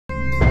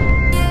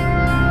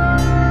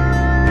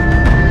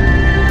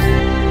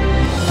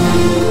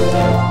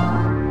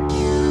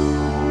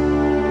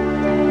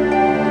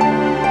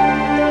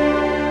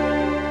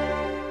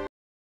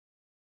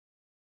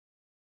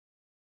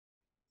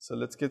So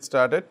let's get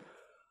started.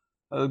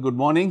 Good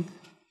morning.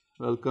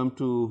 Welcome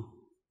to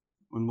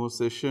one more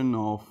session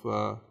of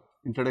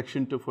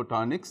Introduction to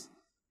Photonics.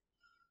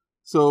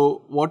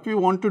 So what we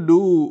want to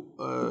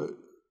do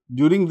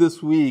during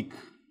this week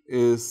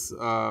is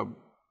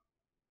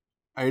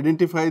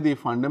identify the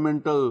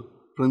fundamental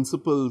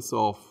principles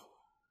of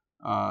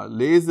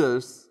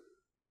lasers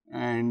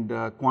and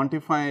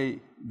quantify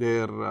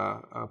their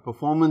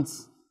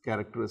performance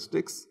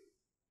characteristics.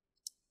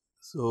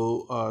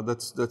 So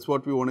that's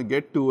what we want to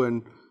get to,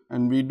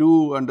 and we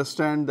do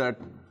understand that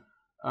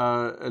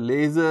a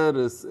laser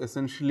is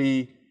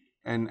essentially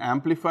an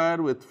amplifier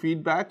with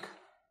feedback.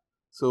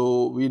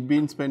 So we've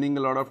been spending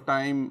a lot of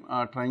time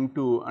trying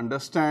to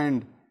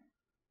understand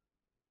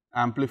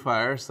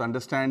amplifiers,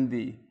 understand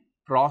the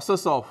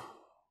process of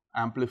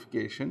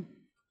amplification,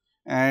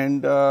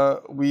 and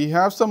we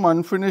have some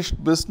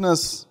unfinished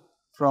business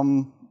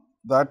from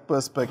that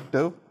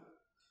perspective.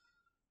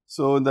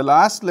 So in the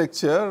last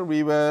lecture,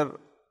 we were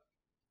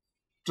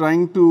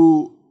trying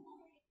to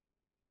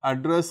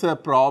address a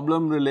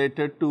problem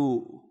related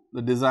to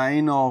the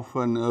design of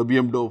an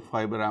erbium doped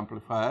fiber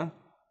amplifier.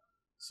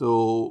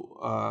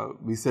 So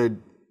we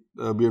said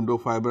erbium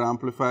doped fiber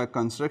amplifier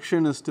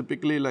construction is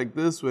typically like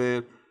this,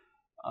 where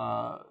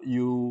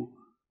you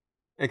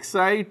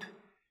excite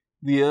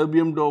the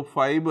erbium doped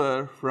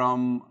fiber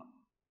from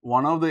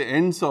one of the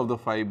ends of the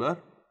fiber,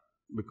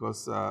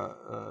 because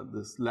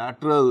this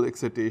lateral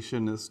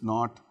excitation is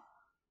not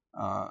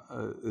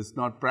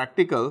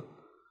practical.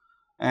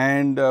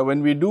 And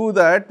when we do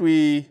that,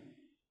 we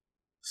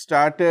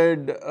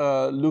started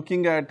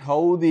looking at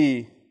how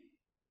the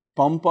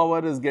pump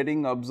power is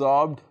getting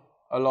absorbed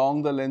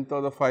along the length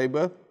of the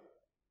fiber,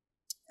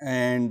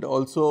 and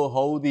also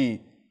how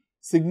the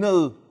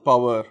signal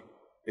power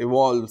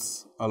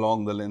evolves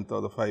along the length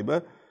of the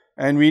fiber,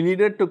 and we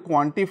needed to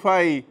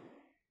quantify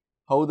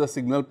how the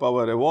signal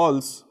power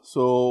evolves.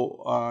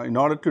 So in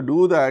order to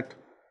do that,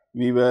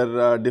 we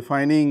were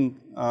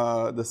defining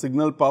the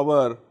signal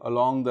power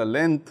along the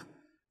length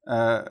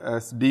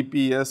as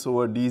dps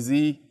over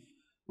dz,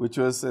 which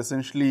was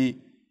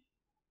essentially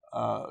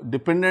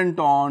dependent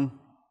on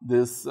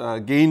this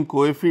gain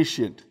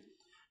coefficient.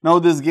 Now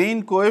this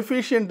gain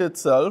coefficient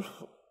itself,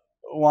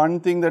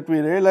 one thing that we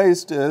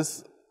realized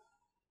is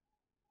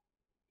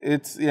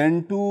it's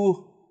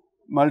N2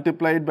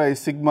 multiplied by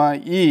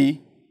sigma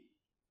E,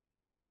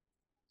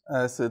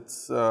 as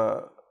it's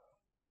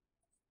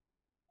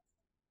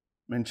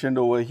mentioned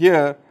over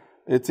here.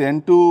 It's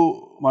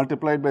N2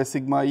 multiplied by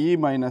sigma E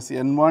minus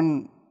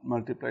N1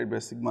 multiplied by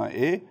sigma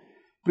A.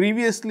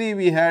 Previously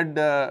we had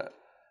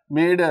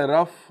made a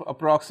rough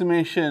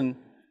approximation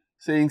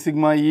saying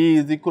sigma E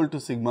is equal to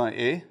sigma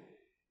A,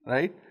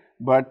 right?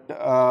 But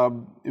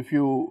if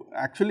you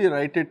actually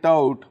write it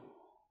out,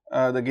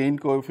 the gain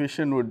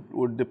coefficient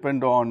would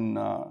depend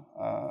on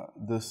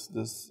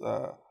this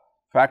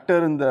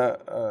factor in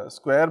the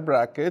square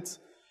brackets,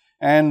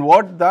 and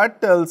what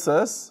that tells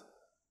us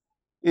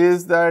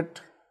is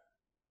that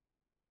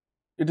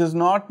it is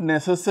not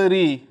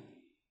necessary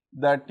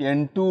that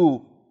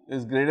N2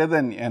 is greater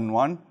than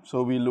N1.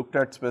 So we looked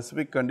at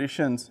specific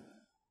conditions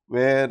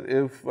where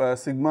if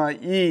sigma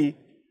E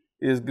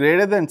is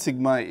greater than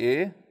sigma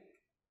A,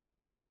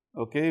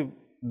 okay,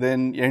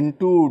 then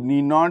N2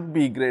 need not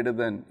be greater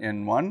than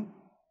N1,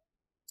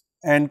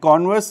 and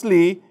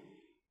conversely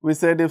we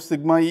said if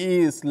sigma E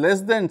is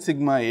less than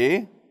sigma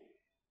A,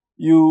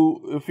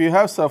 if you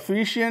have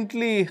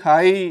sufficiently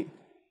high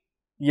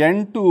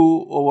N2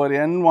 over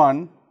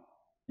N1,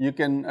 you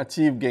can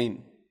achieve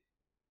gain,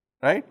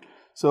 right?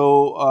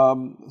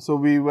 So so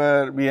we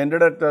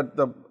ended at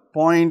the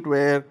point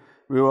where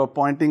we were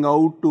pointing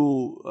out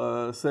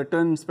to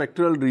certain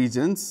spectral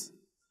regions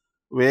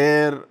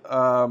where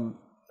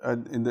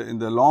in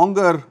the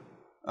longer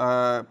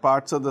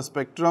parts of the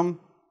spectrum,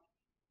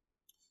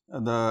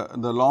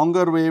 the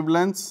longer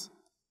wavelengths,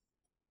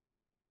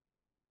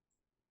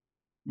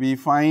 we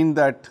find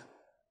that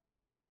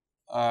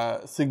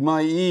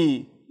sigma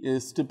E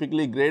is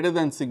typically greater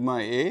than sigma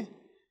A,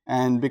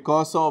 and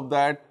because of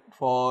that,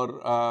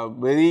 for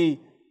very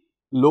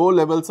low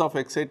levels of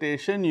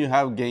excitation you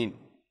have gain,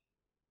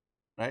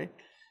 right?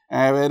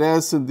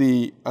 Whereas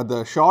the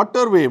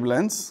shorter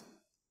wavelengths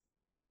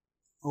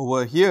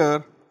over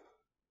here,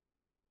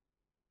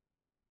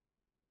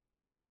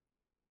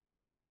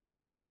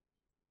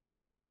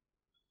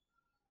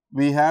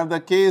 we have the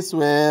case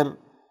where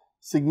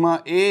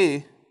sigma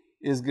A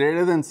is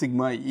greater than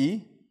sigma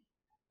E,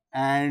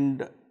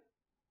 and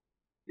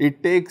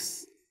it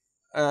takes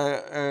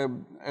a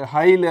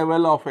high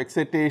level of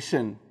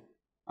excitation.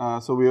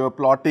 So we were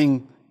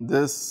plotting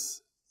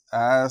this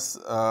as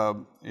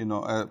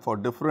for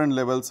different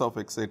levels of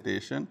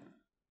excitation,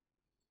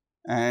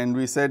 and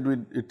we said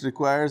it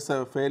requires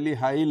a fairly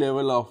high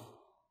level of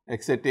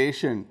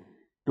excitation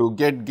to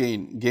get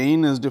gain.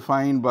 Gain is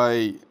defined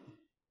by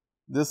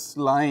this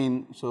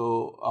line.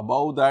 So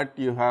above that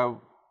you have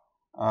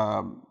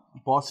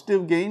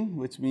positive gain,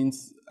 which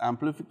means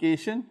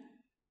amplification,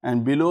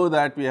 and below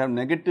that we have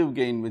negative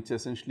gain, which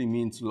essentially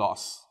means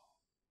loss.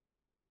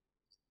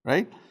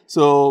 right.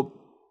 So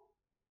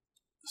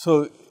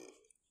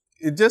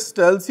it just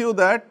tells you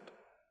that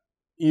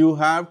you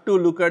have to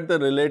look at the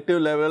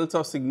relative levels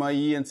of sigma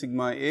E and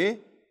sigma A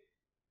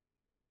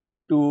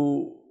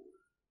to,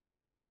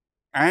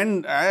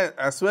 and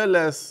as well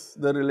as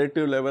the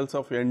relative levels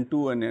of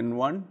N2 and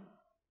N1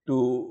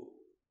 to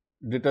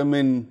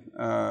determine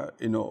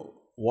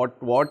what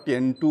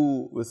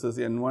N2 versus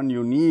N1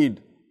 you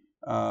need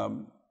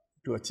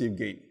to achieve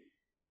gain.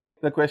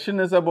 The question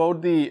is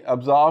about the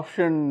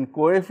absorption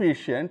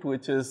coefficient,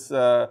 which is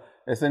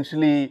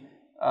essentially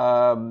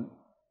the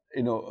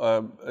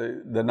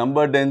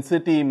number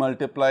density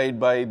multiplied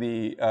by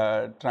the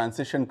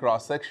transition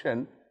cross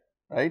section,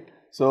 right.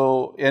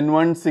 So,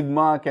 N1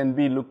 sigma can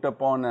be looked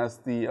upon as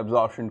the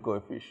absorption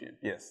coefficient,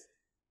 yes.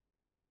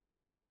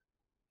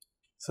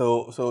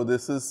 So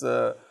this is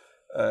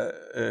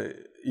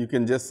you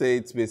can just say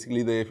it is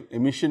basically the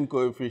emission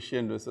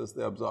coefficient versus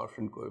the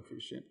absorption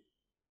coefficient,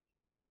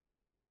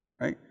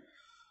 right.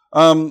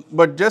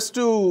 But just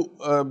to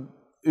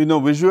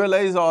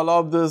visualize all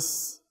of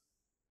this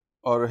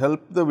or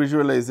help the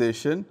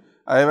visualization,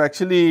 I have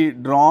actually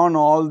drawn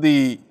all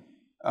the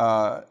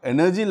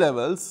energy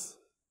levels.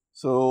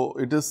 So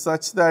it is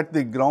such that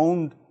the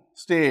ground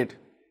state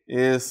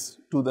is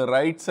to the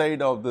right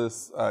side of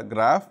this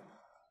graph,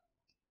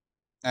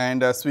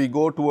 and as we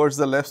go towards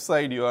the left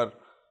side you are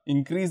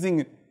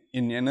increasing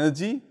in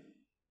energy,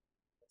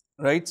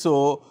 right.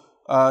 So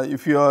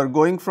if you are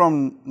going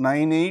from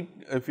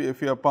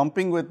if you are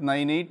pumping with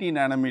 980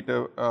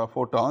 nanometer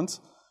photons,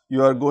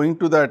 you are going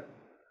to that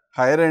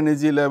higher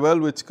energy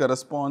level which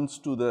corresponds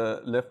to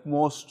the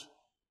leftmost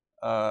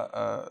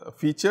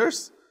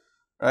features,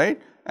 right.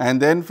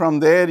 And then from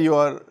there you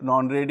are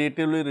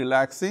non-radiatively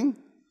relaxing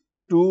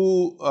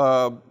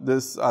to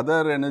this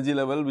other energy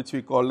level which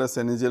we call as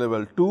energy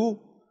level 2,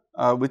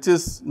 which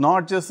is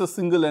not just a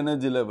single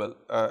energy level.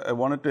 I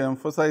wanted to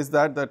emphasize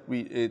that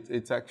it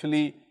is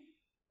actually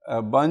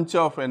a bunch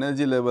of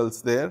energy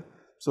levels there.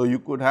 So you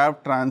could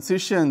have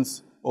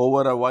transitions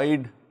over a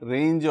wide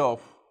range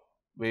of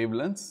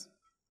wavelengths,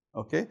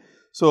 okay.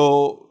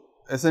 So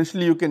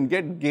essentially you can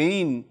get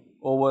gain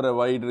over a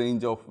wide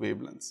range of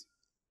wavelengths,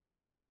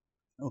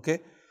 okay.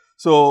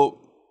 So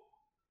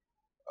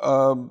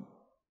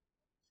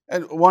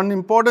and one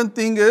important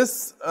thing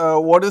is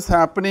what is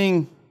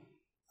happening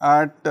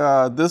at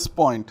this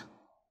point,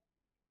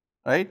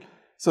 right.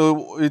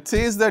 So it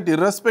says that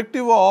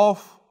irrespective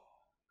of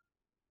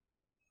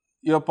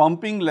your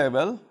pumping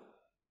level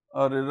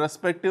or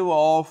irrespective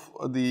of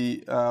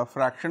the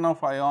fraction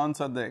of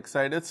ions at the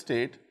excited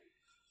state,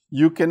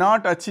 you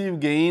cannot achieve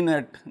gain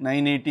at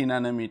 980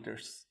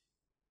 nanometers.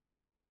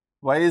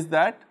 Why is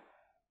that?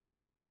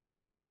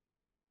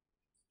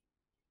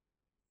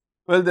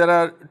 Well, there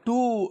are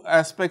two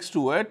aspects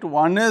to it.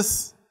 One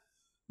is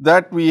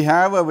that we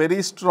have a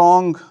very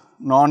strong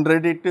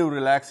non-radiative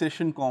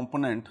relaxation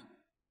component,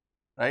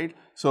 right.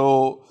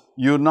 So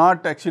you are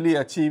not actually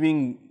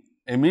achieving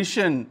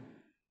emission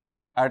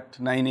at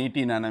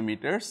 980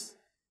 nanometers,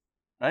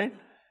 right.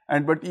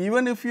 And but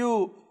even if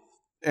you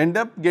end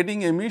up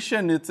getting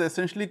emission, it is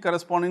essentially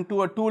corresponding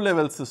to a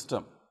 2-level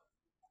system.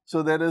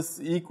 So there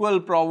is equal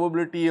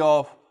probability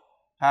of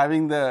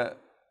having the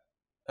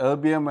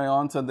erbium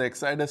ions at the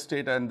excited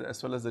state and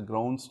as well as the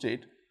ground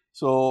state.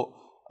 So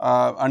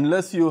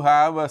unless you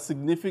have a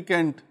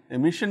significant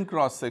emission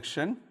cross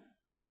section,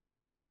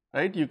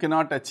 right, you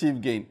cannot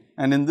achieve gain.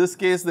 And in this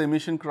case the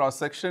emission cross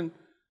section,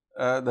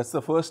 that is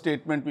the first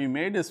statement we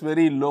made, is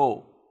very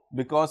low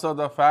because of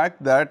the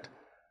fact that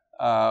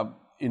the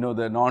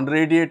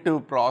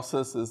non-radiative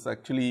process is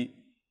actually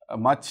a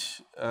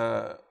much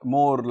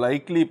more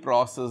likely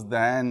process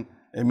than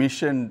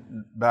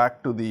emission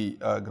back to the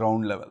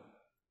ground level.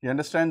 You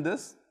understand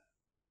this?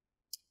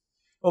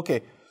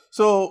 Okay.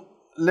 So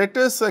let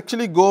us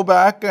actually go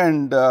back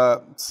and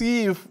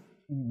see if,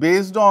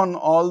 based on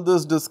all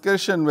this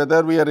discussion,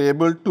 whether we are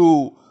able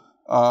to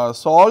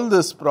solve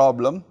this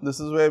problem. This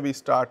is where we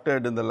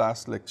started in the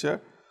last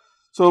lecture.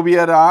 So we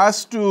are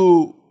asked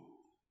to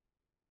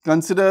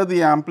consider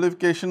the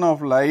amplification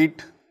of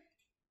light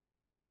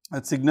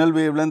at signal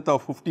wavelength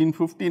of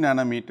 1550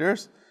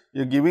 nanometers.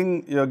 You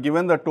are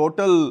given the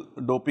total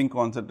doping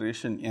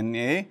concentration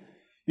Na.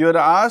 You are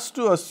asked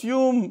to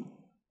assume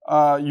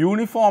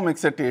uniform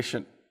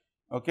excitation,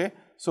 okay.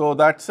 So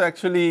that is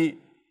actually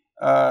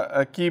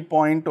a key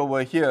point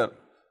over here.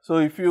 So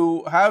if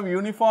you have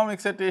uniform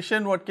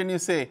excitation, what can you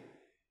say?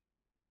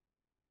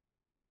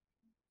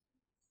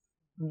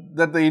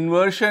 That the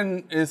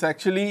inversion is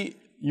actually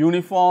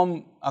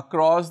uniform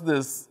across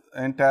this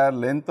entire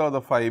length of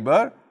the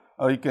fiber,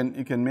 or you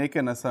can make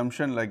an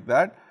assumption like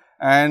that.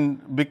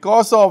 And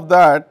because of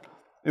that,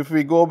 if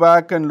we go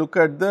back and look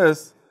at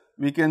this,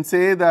 we can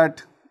say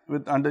that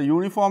with under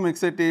uniform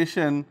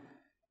excitation,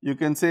 you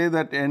can say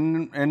that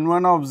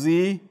N1 of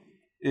Z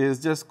is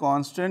just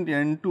constant,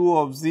 N2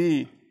 of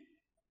Z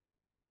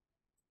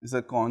is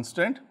a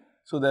constant.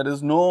 So there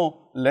is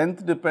no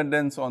length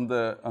dependence on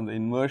the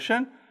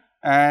inversion,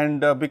 and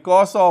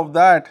because of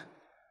that,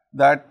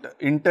 that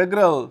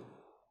integral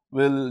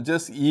will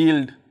just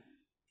yield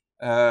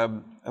a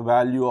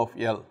value of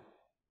L,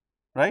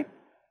 right.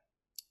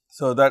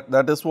 So,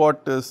 that is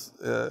what is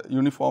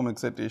uniform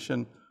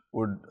excitation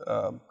would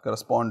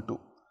correspond to.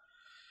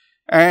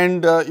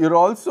 And you are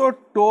also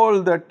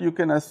told that you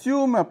can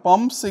assume a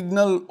pump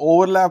signal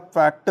overlap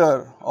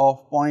factor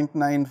of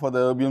 0.9 for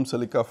the erbium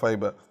silica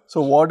fiber.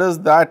 So, what does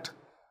that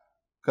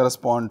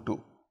correspond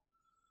to?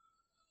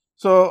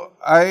 So,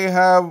 I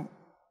have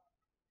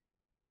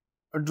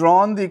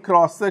drawn the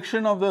cross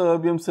section of the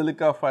erbium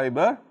silica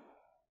fiber.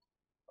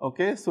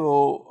 Okay.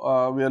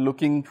 So, we are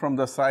looking from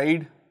the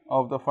side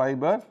of the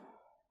fiber,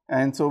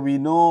 and so we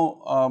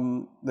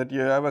know that you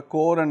have a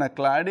core and a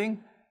cladding,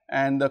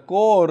 and the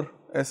core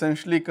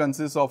essentially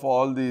consists of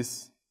all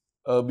these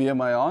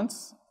erbium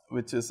ions,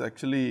 which is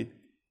actually,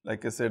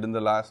 like I said in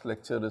the last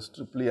lecture, is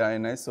triply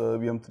ionized, so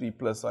erbium 3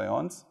 plus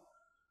ions.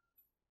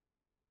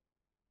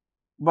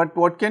 But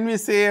what can we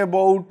say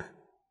about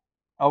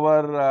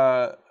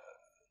our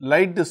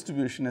light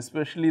distribution,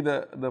 especially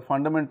the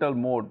fundamental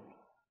mode?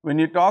 When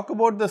you talk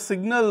about the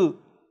signal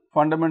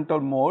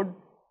fundamental mode,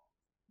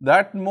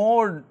 that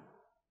mode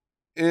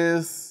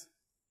is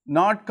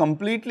not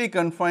completely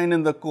confined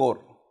in the core,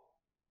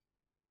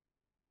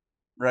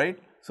 right.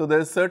 So, there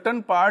is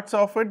certain parts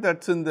of it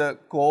that is in the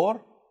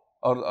core,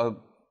 or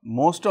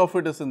most of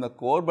it is in the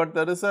core, but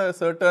there is a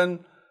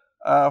certain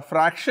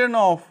fraction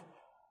of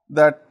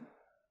that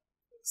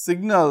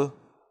signal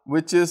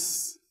which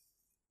is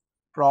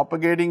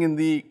propagating in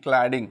the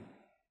cladding.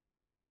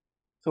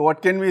 So,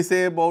 what can we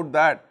say about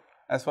that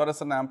as far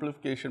as an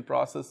amplification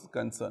process is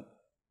concerned?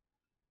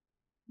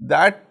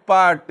 That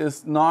part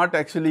is not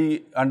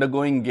actually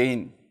undergoing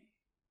gain,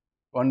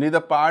 only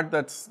the part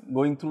that is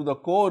going through the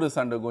core is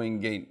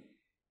undergoing gain,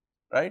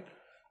 right.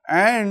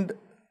 And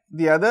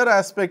the other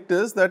aspect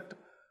is that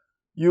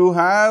you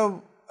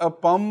have a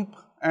pump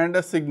and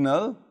a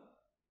signal,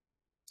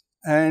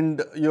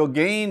 and your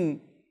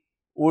gain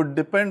would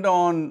depend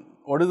on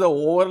what is the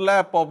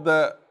overlap of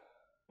the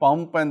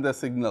pump and the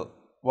signal.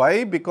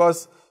 Why?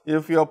 Because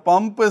if your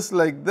pump is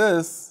like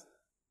this,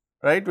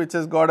 right, which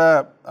has got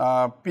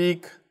a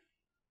peak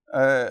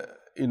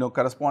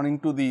corresponding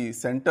to the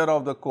center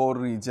of the core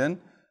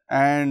region,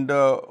 and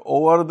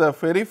over the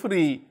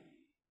periphery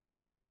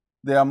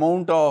the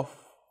amount of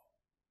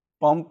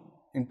pump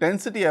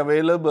intensity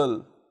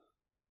available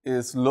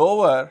is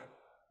lower,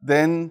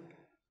 then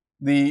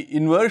the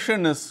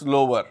inversion is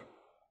lower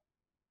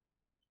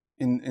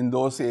in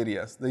those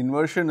areas. The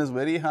inversion is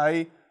very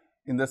high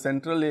in the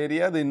central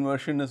area, the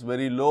inversion is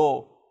very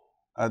low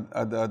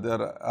at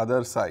the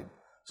other side.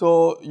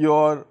 So,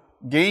 your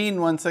gain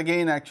once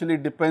again actually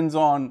depends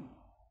on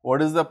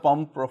what is the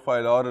pump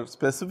profile, or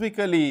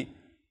specifically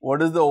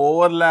what is the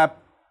overlap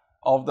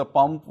of the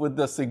pump with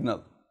the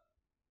signal,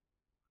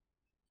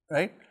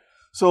 right.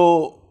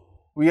 So,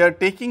 we are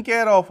taking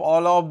care of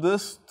all of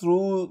this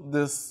through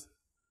this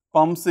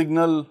pump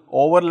signal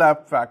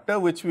overlap factor,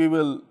 which we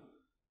will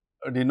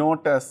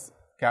denote as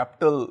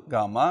capital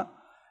gamma,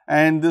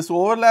 and this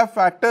overlap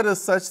factor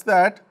is such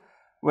that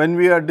when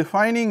we are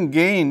defining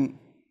gain,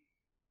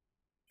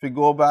 if we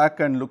go back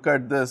and look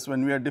at this,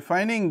 when we are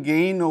defining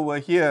gain over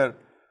here,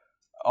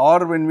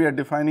 or when we are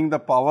defining the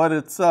power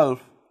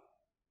itself,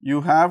 you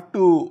have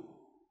to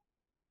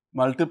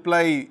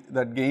multiply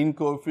that gain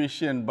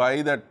coefficient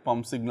by that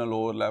pump signal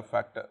overlap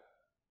factor,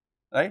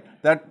 right.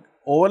 That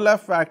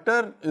overlap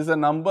factor is a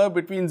number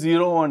between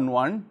 0 and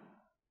 1,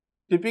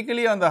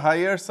 typically on the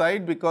higher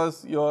side,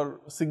 because your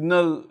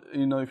signal,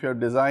 if you have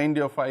designed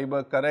your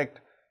fiber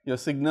correct, your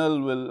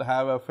signal will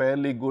have a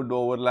fairly good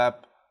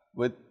overlap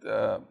with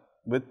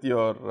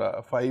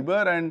your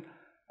fiber,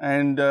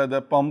 and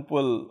the pump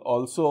will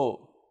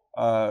also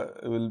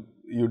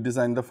you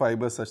design the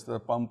fiber such that the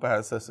pump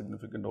has a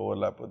significant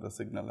overlap with the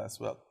signal as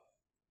well.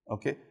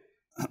 Okay.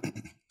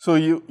 So,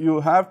 you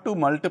have to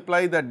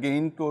multiply that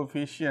gain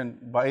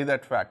coefficient by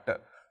that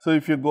factor. So,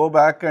 if you go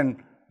back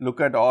and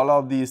look at all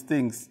of these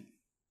things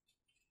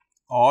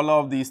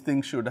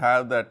should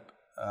have that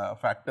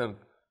factor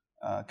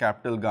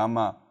capital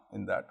gamma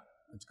in that,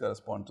 which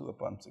corresponds to the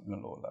pump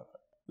signal overlap.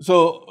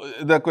 So,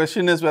 the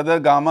question is whether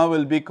gamma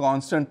will be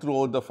constant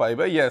throughout the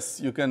fiber. Yes,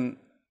 you can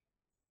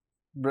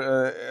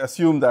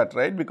assume that,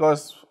 right,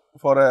 because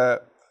for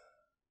a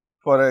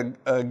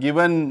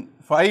given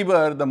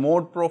fiber, the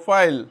mode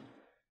profile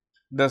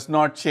does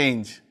not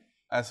change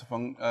as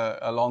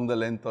along the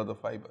length of the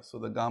fiber. So,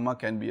 the gamma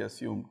can be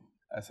assumed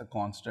as a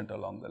constant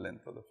along the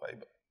length of the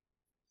fiber.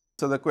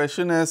 So, the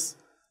question is,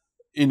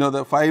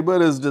 the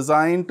fiber is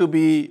designed to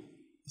be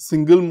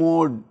single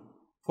mode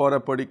for a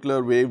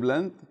particular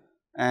wavelength,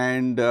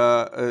 and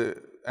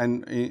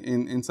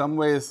in some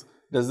ways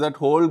does that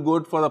hold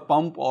good for the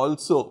pump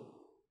also,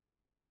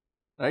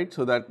 right.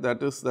 So, that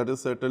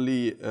is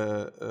certainly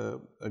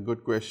a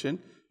good question,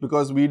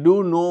 because we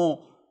do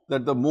know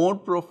that the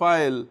mode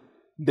profile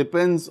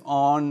depends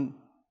on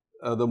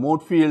the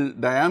mode field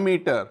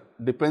diameter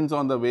depends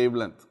on the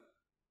wavelength,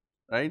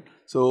 right.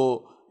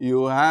 So,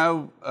 you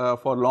have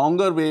for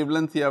longer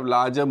wavelengths you have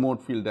larger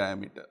mode field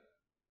diameter.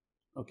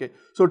 Okay.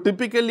 So,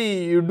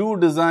 typically you do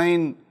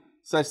design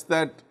such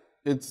that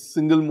it's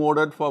single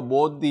moded for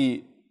both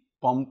the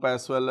pump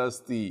as well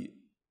as the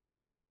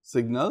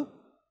signal,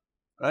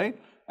 right.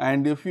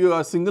 And if you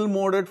are single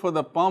moded for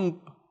the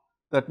pump,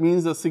 that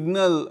means the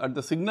signal at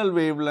the signal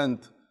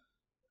wavelength,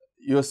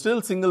 you are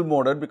still single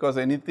moded, because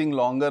anything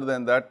longer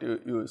than that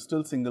you are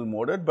still single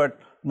moded, but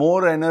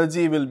more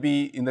energy will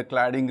be in the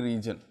cladding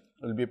region,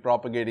 will be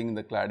propagating in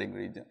the cladding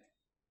region.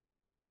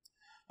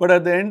 But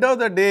at the end of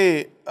the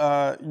day,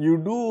 you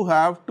do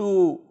have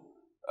to,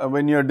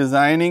 when you are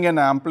designing an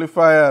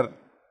amplifier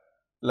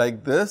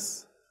like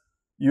this,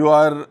 you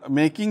are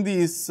making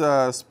these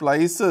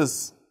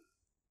splices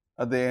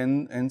at the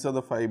ends of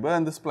the fiber,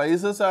 and the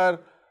splices are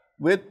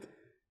with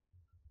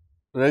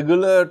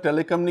regular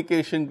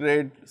telecommunication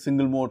grade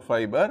single mode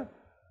fiber,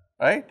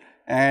 right,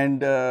 and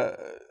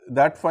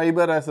that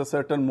fiber has a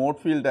certain mode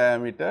field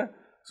diameter.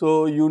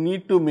 So, you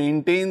need to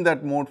maintain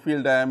that mode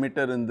field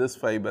diameter in this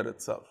fiber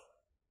itself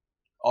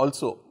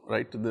also,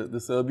 right.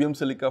 This erbium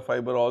silica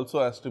fiber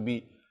also has to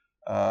be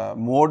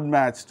mode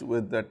matched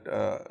with that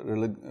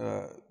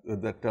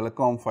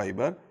telecom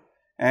fiber,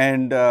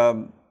 and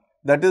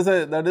that is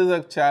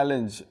a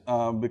challenge,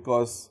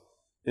 because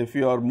if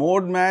you are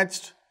mode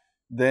matched,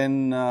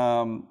 then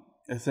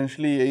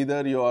essentially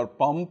either your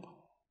pump,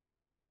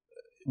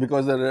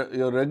 because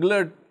your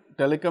regular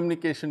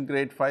telecommunication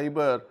grade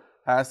fiber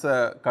has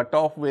a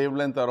cutoff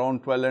wavelength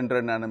around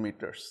 1200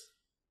 nanometers.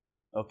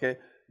 Okay.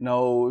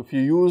 Now, if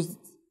you use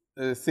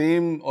the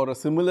same or a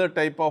similar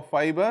type of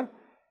fiber,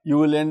 you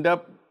will end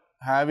up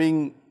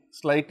having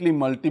slightly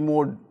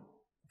multimode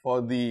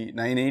for the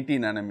 980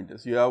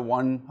 nanometers. You have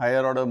one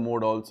higher order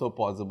mode also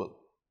possible,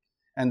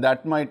 and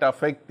that might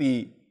affect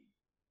the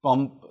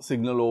pump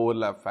signal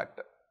overlap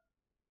factor.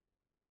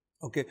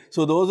 Okay.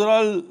 So, those are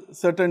all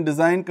certain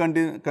design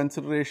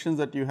considerations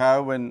that you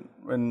have when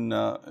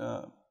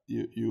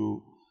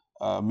you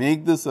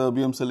make this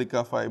erbium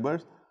silica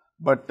fibers.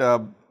 But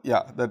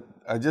yeah, that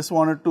I just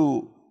wanted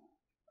to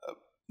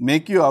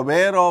make you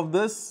aware of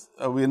this.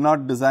 We are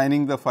not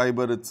designing the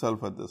fiber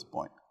itself at this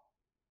point.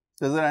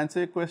 Does that answer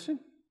your question?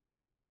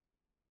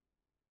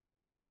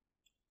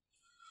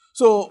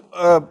 So,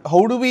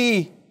 how do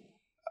we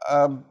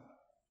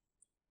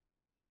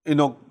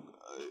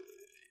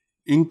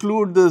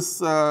include this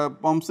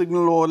pump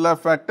signal overlap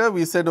factor?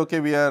 We said, okay,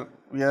 we are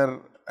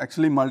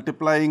actually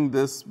multiplying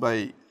this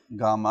by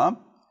gamma,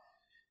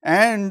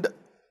 and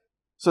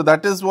so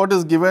that is what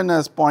is given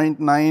as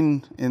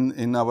 0.9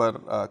 in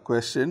our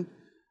question.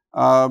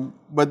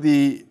 But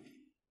the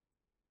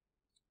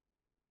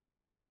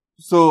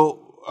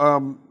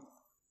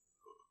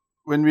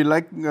when we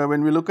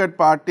look at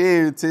part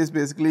A, it says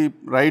basically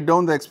write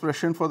down the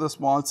expression for the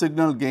small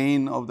signal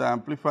gain of the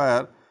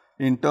amplifier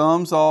in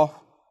terms of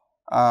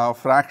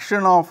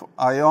fraction of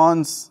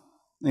ions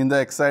in the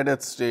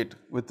excited state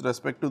with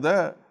respect to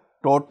the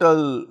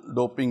total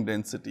doping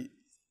density.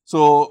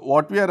 So,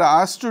 what we are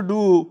asked to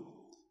do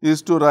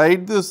is to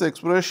write this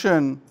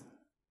expression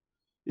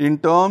in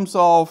terms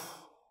of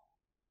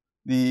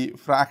the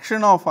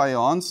fraction of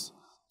ions.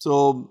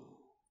 So,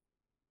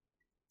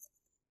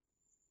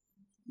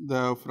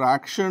 the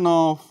fraction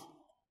of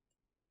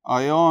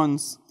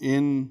ions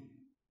in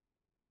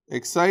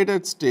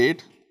excited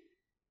state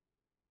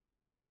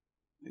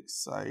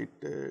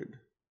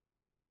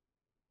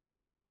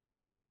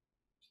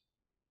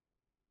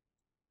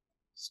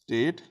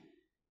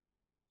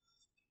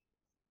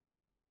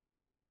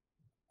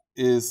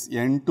is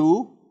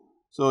N2.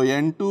 So,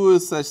 N2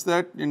 is such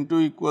that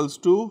N2 equals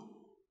to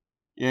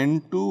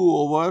N2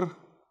 over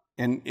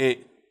Na,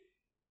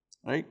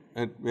 right,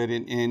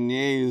 wherein Na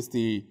is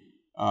the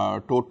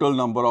total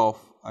number of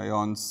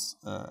ions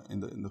in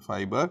the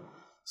fiber.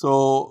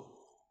 So,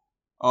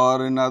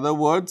 or in other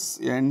words,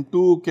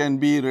 N2 can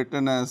be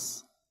written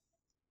as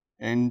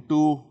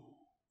N2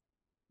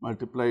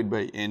 multiplied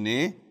by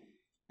Na,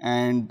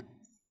 and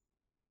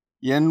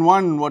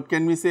N1, what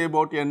can we say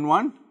about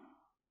N1?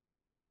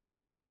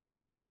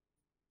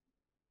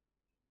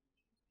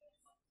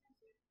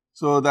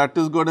 So, that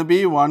is going to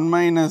be 1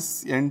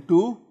 minus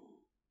N2,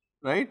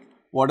 right.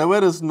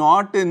 Whatever is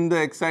not in the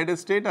excited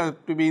state has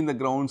to be in the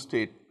ground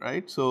state,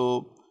 right.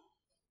 So,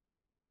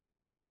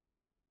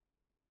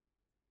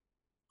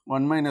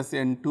 1 minus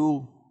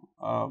N2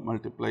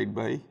 multiplied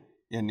by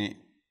Na.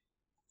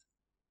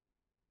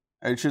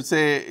 I should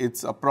say it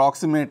is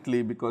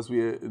approximately, because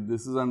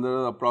this is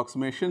under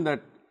approximation,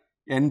 that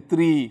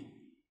N3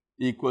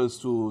 equals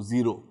to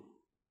 0,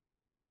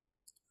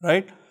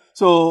 right.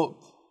 So,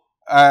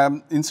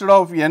 instead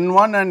of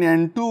N1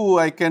 and N2,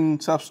 I can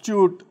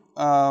substitute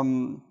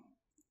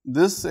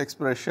this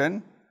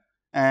expression,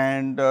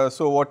 and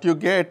so what you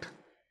get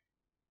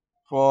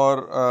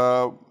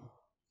for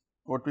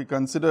what we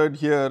considered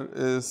here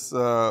is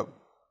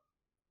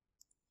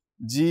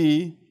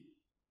G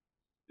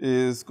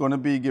is going to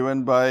be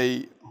given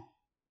by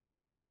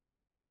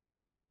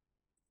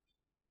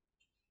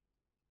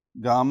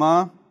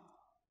gamma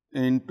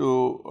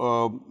into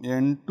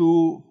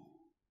N2,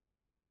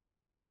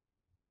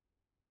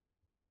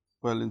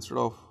 well, instead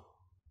of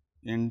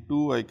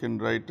N2 I can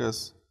write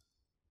as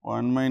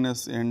 1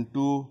 minus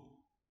N2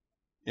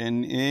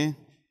 NA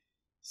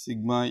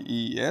sigma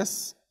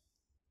ES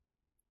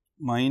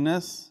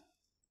minus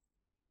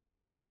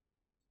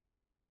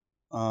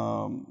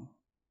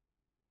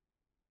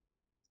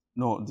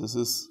no, this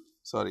is,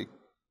 sorry,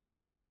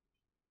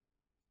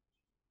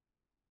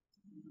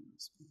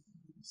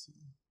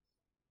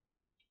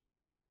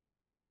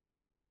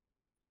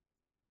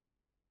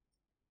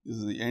 this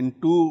is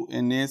N2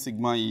 NA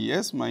sigma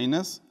ES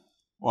minus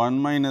 1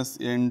 minus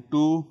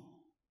N2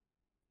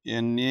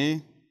 NA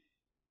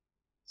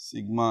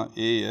sigma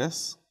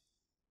AS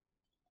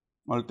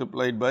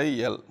multiplied by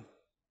L,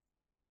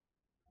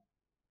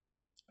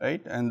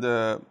 right, and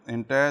the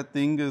entire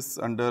thing is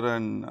under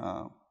an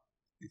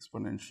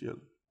exponential.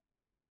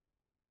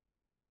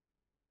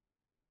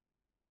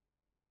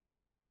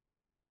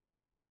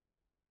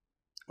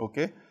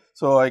 Okay.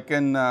 So, I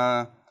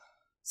can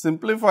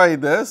simplify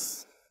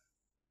this,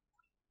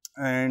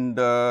 and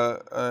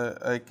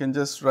I can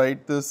just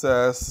write this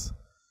as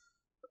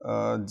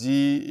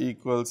G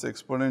equals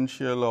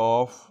exponential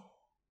of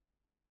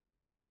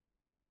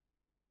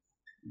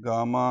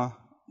gamma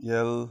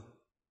L,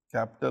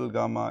 capital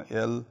gamma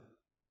L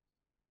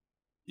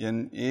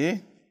NA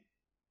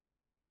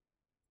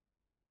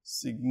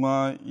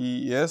sigma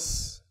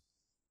ES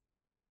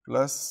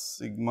plus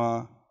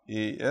sigma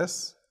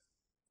AS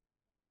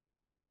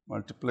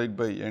multiplied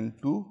by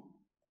N2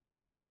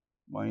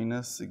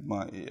 minus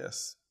sigma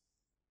AS.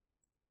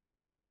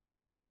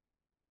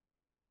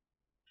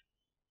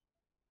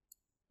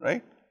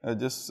 Right? I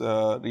just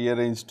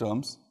rearrange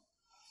terms.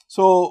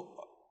 So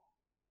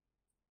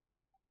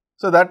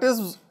that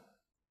is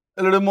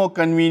a little more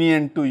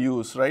convenient to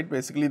use, right?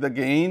 Basically the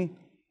gain,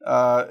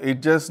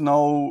 it just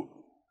now,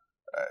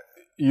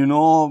 you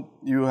know,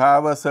 you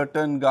have a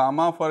certain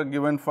gamma for a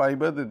given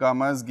fiber, the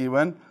gamma is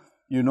given,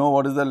 you know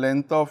what is the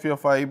length of your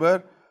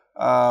fiber,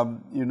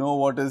 you know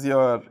what is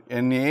your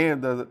Na,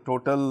 the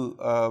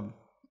total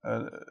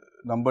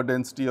number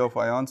density of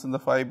ions in the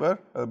fiber,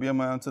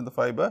 erbium ions in the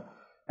fiber,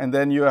 and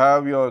then you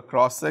have your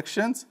cross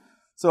sections.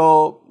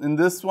 So, in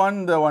this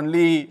one the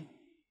only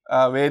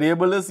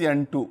variable is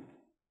N2,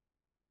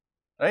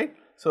 right.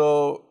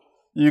 So,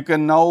 you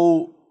can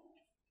now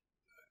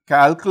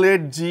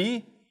calculate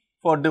G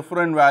for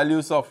different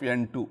values of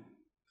N2,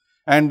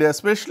 and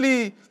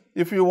especially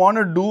if you want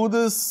to do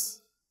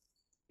this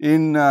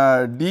in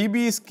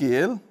dB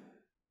scale,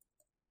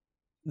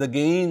 the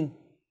gain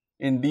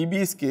in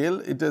dB scale,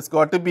 it has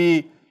got to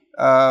be,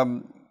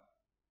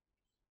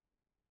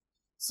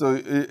 so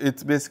it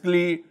is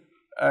basically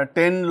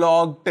 10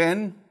 log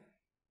 10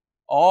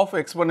 of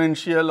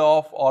exponential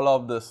of all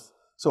of this.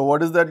 So,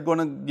 what is that going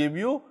to give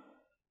you?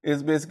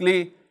 Is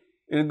basically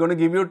it is going to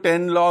give you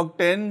 10 log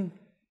 10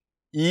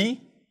 E,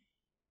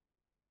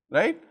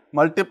 right,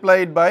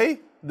 multiplied by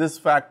this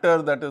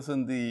factor that is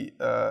in the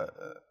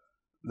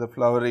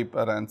flowery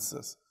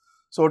parenthesis.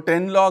 So,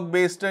 10 log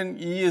base 10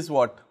 E is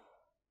what?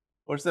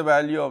 What is the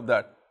value of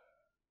that?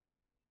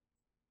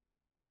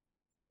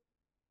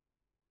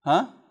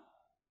 Huh?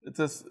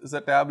 It's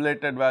a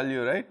tabulated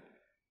value, right?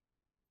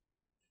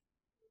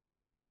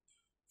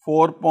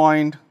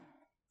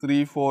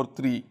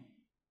 4.343,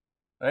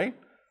 right.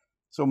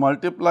 So,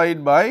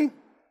 multiplied by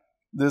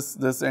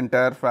this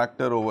entire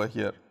factor over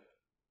here.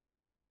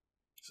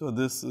 So,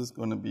 this is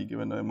going to be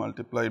given by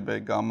multiplied by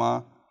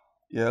gamma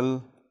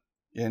L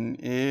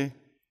NA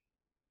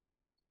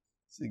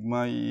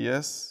sigma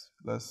ES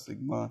plus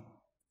sigma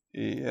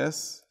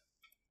AS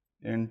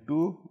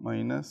N2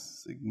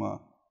 minus sigma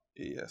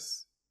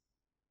AS.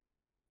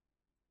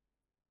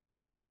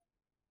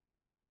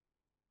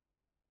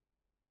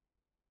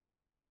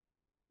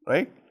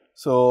 Right.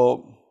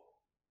 So,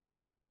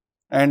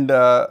 and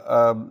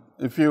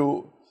if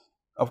you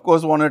of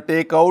course want to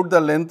take out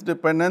the length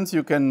dependence,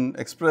 you can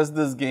express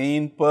this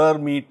gain per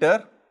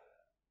meter,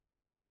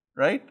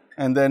 right,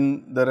 and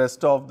then the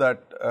rest of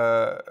that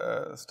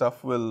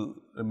stuff will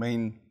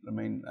remain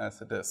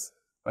as it is,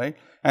 right.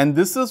 And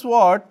this is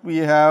what we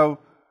have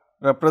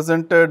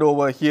represented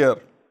over here.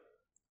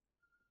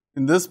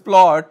 In this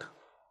plot,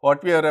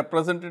 what we have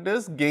represented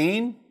is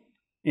gain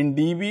in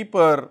dB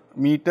per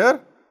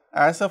meter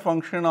as a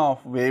function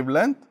of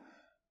wavelength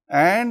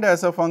and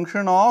as a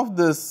function of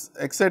this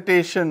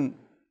excitation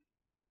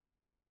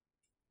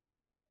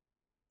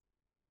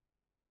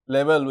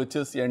level, which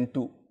is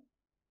N2.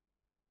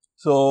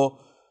 So,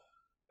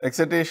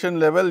 excitation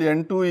level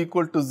N2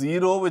 equal to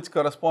 0, which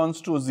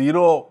corresponds to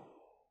 0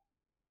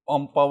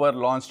 ohm power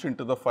launched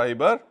into the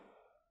fiber,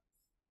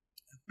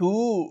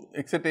 to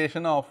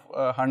excitation of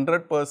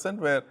 100%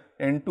 where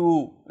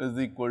N2 is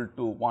equal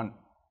to 1.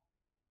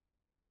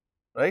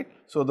 Right.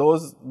 So,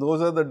 those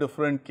are the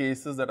different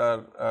cases that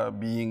are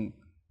being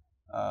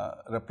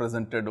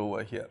represented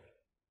over here.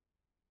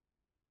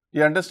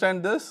 You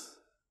understand this?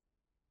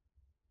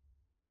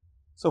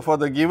 So, for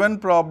the given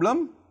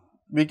problem,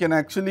 we can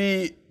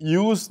actually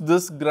use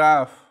this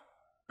graph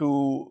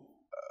to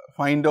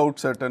find out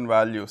certain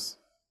values.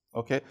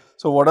 Okay.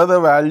 So, what are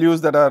the values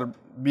that are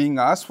being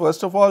asked?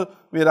 First of all,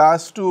 we are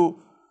asked to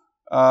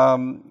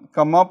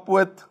come up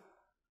with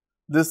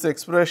this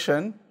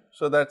expression.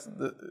 So, that is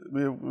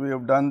we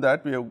have done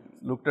that, we have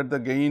looked at the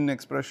gain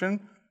expression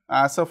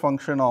as a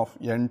function of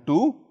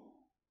N2,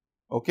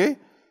 okay.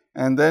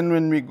 And then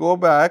when we go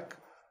back,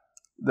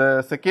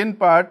 the second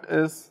part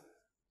is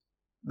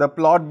the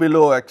plot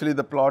below, actually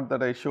the plot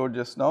that I showed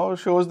just now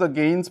shows the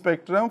gain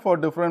spectrum for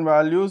different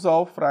values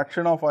of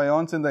fraction of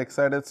ions in the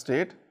excited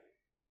state,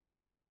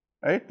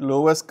 right.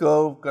 Lowest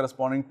curve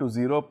corresponding to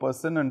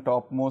 0% and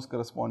topmost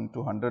corresponding to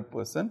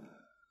 100%.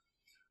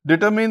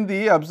 Determine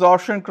the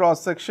absorption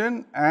cross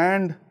section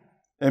and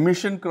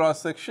emission cross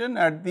section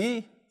at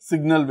the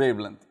signal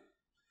wavelength.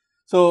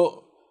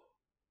 So,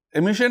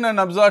 emission and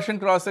absorption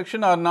cross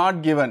section are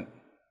not given,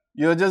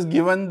 you are just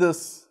given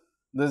this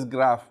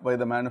graph by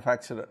the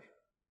manufacturer,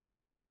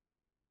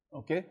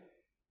 okay.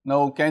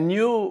 Now, can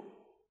you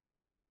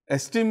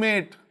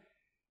estimate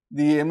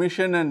the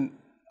emission and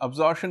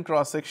absorption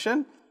cross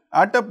section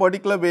at a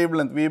particular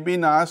wavelength? We have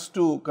been asked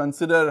to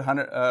consider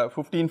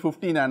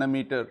 1550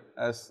 nanometer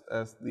as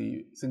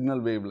the signal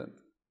wavelength,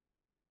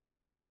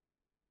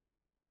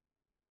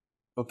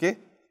 okay.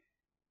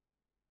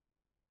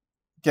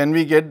 Can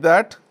we get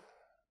that?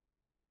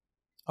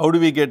 How do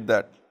we get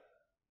that?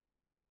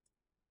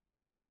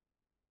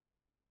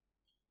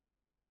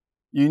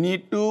 You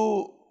need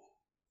to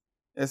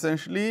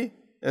essentially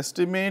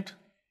estimate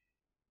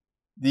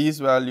these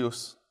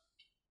values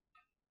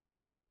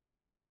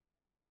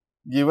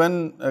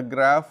given a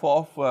graph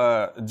of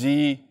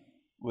G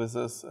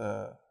versus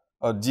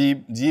or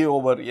G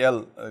over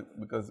L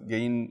because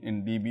gain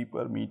in dB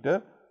per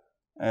meter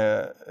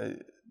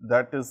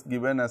that is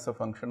given as a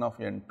function of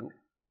N2.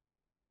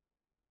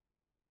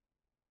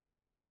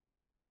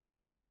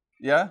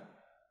 Yeah,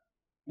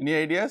 any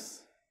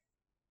ideas?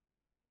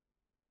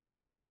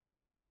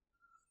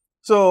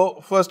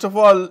 So, first of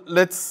all,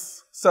 let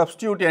us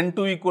substitute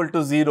N2 equal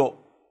to 0,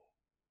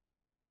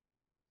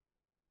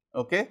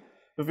 okay.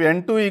 If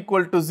N2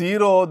 equal to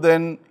 0,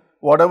 then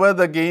whatever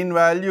the gain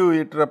value,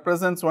 it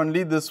represents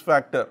only this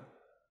factor,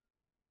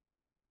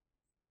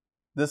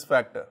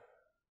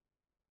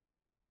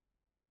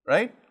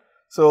 right.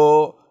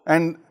 So,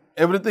 and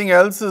everything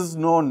else is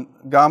known,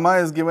 gamma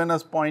is given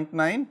as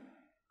 0.9,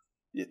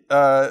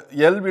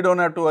 L we do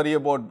not have to worry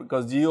about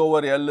because G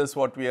over L is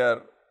what we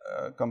are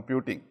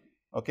computing,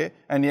 okay,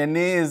 and Na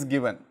is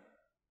given,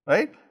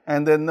 right,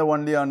 and then the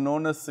only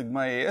unknown is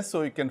sigma As,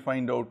 so you can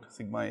find out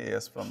sigma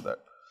As from that.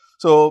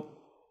 So,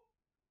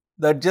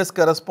 that just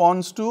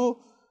corresponds to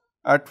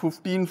at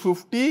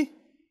 1550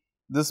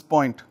 this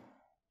point.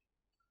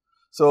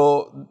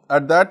 So,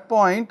 at that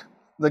point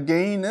the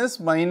gain is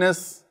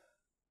minus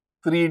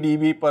 3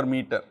 dB per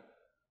meter,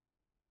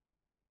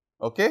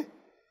 okay.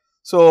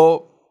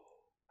 So,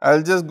 I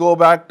will just go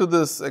back to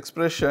this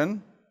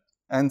expression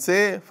and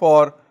say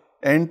for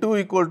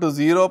N2 equal to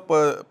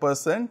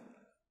 0%,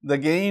 the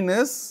gain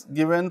is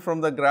given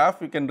from the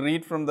graph, you can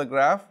read from the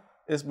graph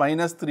is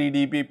minus 3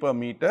 dB per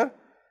meter,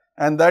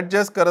 and that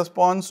just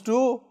corresponds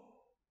to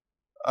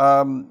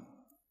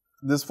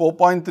this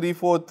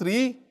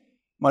 4.343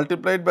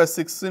 multiplied by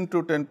 6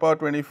 into 10 power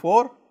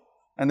 24,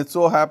 and it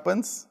so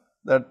happens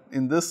that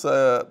in this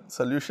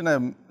solution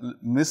I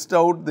missed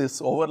out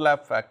this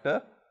overlap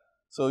factor.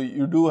 So,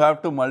 you do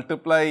have to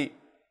multiply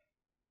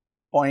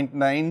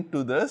 0.9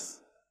 to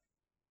this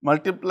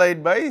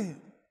multiplied by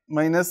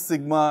minus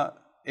sigma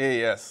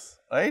As,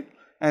 right,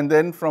 and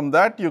then from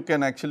that you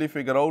can actually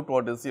figure out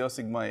what is your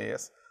sigma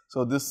As.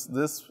 So, this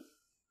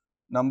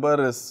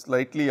number is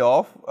slightly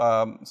off,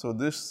 so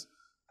this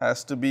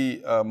has to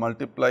be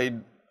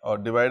multiplied or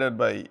divided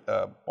by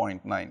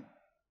 0.9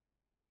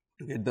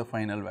 to get the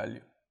final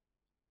value.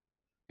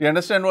 Do you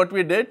understand what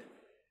we did?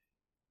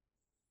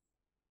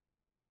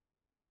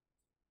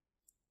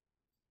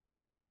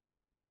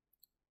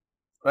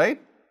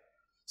 Right.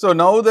 So,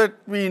 now that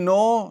we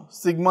know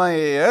sigma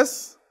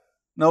As,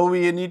 now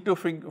we need to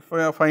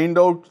find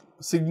out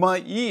sigma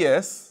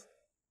Es,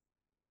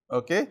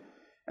 okay,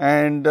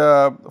 and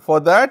for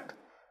that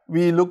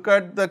we look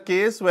at the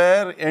case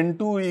where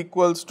N2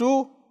 equals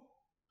to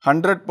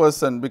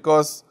 100%,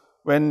 because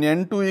when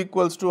N2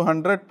 equals to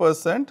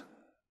 100%, if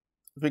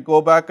we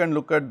go back and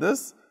look at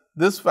this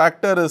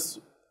factor is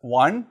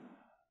 1.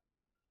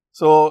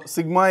 So,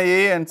 sigma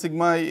A and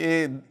sigma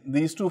A,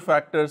 these two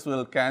factors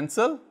will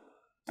cancel,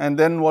 and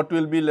then what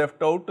will be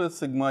left out is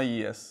sigma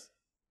Es,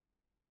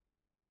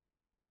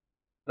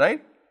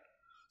 right.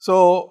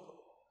 So,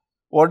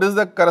 what is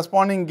the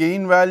corresponding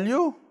gain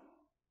value?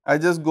 I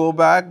just go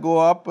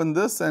up in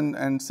this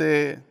and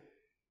say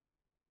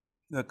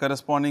the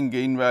corresponding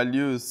gain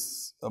value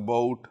is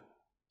about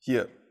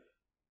here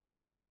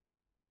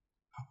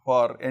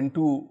for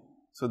N2.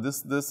 So,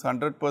 this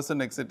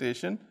 100%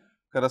 excitation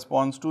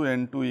corresponds to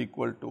N2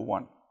 equal to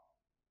 1,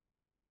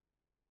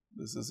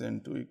 this is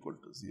N2 equal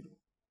to 0,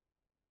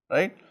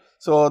 right.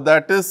 So,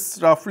 that is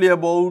roughly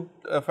about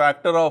a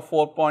factor of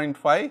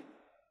 4.5.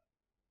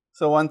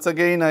 So, once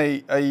again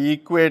I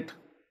equate,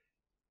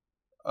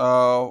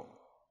 I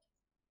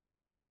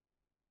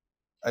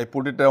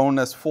put it down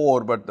as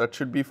 4, but that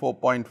should be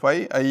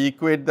 4.5. I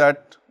equate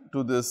that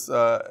to this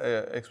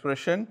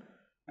expression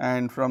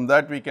and from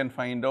that we can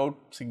find out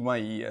sigma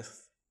ES.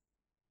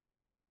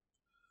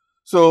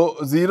 So,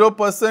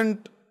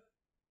 0%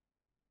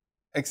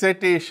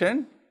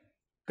 excitation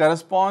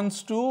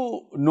corresponds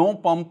to no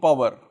pump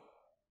power.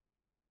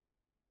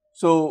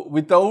 So,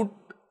 without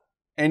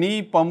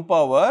any pump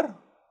power,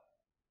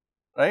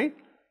 right,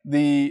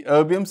 the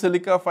erbium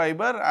silica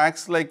fiber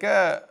acts like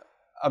a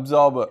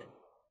absorber.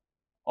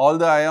 All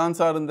the ions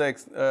are in the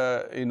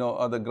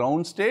are the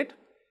ground state.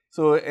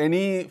 So,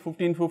 any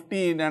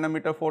 1550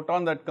 nanometer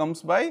photon that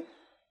comes by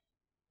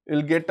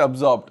will get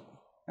absorbed,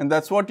 and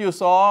that is what you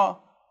saw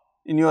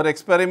in your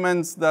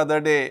experiments the other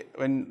day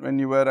when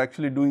you were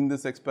actually doing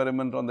this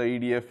experiment on the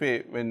EDFA.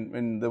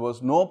 When there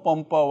was no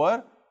pump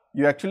power,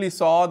 you actually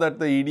saw that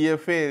the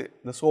EDFA,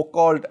 the so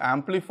called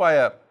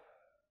amplifier,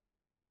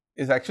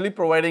 is actually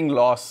providing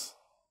loss,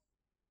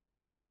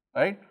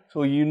 right.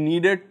 So, you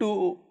needed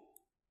to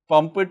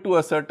pump it to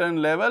a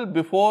certain level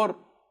before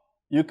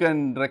you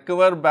can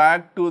recover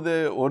back to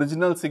the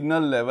original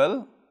signal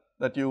level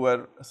that you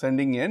were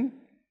sending in,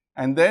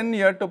 and then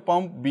you have to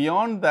pump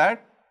beyond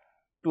that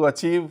to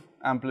achieve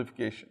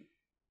amplification.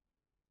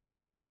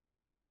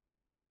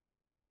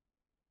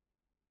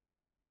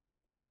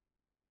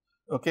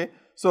 Okay.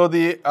 So,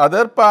 the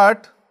other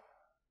part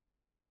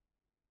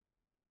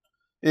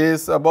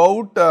is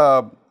about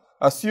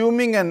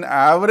assuming an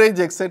average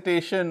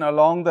excitation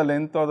along the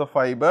length of the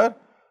fiber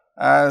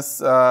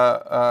as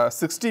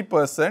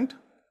 60%,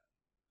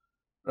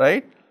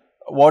 right.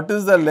 What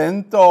is the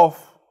length of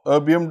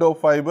erbium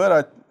doped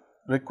fiber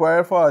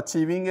required for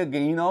achieving a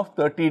gain of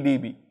 30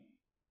 dB?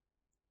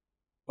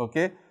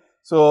 Okay.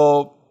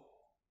 So,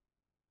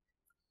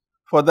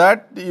 for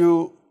that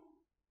you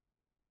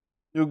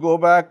go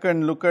back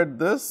and look at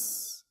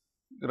this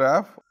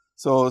graph.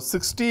 So,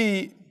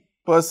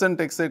 60%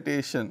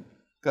 excitation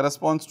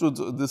corresponds to,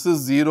 this is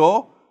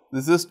 0,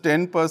 this is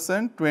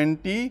 10%,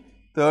 20,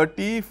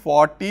 30,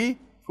 40,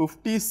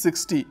 50,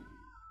 60.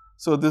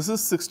 So, this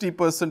is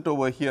 60%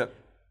 over here.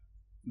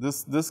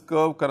 This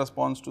curve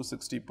corresponds to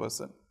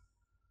 60%.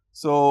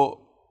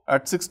 So,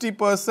 at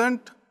 60%,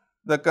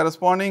 the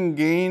corresponding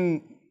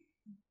gain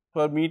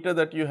per meter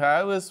that you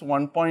have is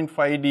 1.5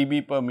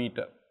 dB per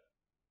meter.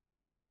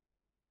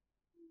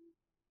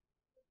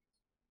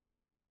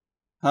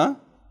 Huh?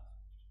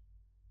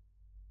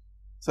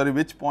 Sorry,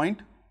 which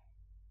point?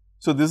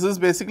 So, this is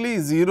basically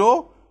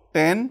 0,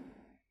 10,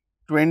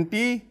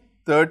 20,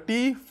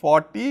 30,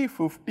 40,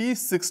 50,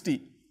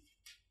 60,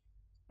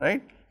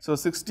 right. So,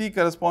 60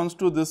 corresponds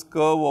to this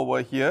curve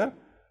over here,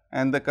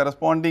 and the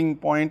corresponding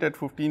point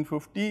at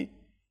 1550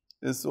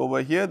 is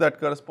over here, that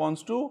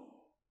corresponds to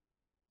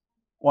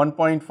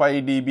 1.5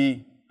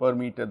 dB per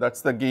meter, that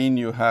is the gain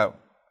you have.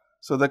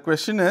 So, the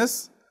question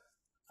is,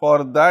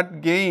 for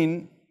that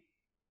gain,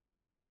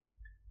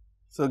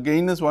 so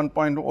gain is 1.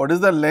 What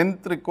is the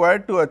length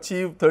required to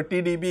achieve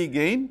 30 dB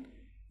gain?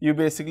 You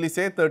basically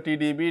say 30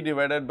 dB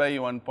divided by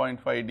 1.5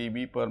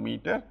 dB per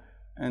meter,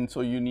 and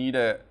so you need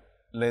a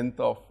length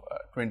of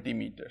 20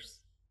 meters.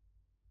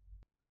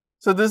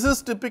 So, this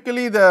is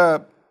typically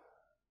the,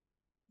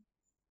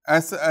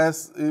 as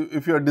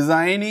if you are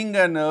designing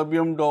an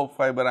erbium doped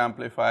fiber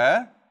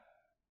amplifier,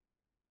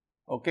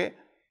 okay,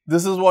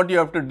 this is what you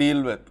have to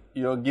deal with.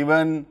 You are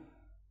given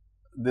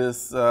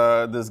this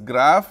this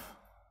graph,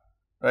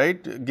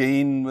 right,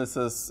 gain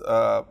versus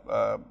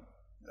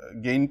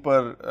gain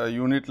per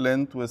unit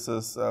length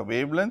versus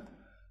wavelength,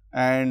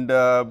 and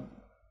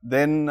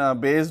then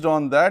based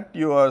on that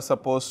you are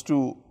supposed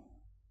to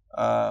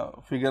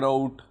figure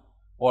out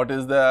what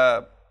is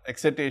the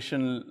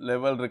excitation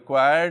level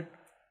required,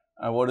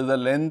 what is the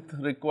length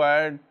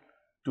required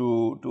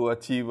to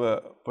achieve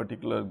a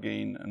particular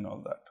gain and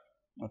all that.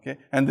 Okay.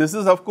 And this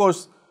is of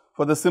course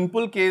for the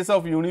simple case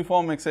of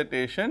uniform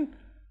excitation,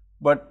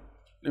 but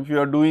if you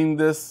are doing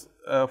this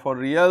for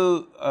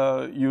real,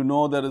 you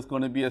know there is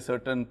going to be a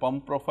certain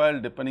pump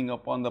profile depending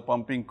upon the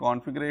pumping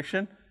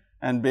configuration,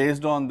 and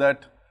based on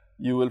that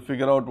you will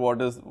figure out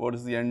what is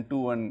the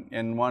N2 and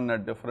N1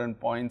 at different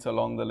points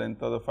along the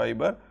length of the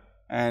fiber,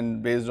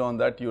 and based on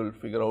that you will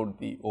figure out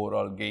the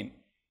overall gain.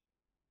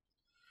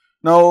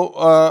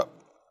 Now,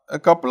 a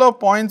couple of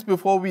points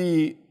before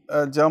we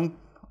jump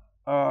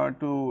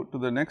to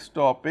the next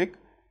topic.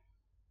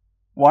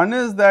 One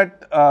is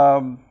that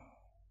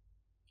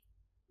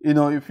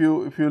if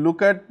you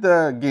look at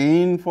the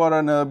gain for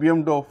an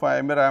erbium doped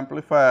fiber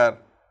amplifier,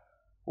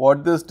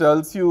 what this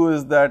tells you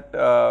is that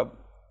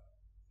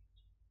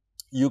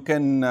you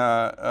can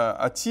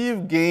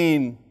achieve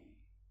gain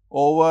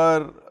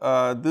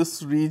over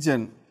this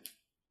region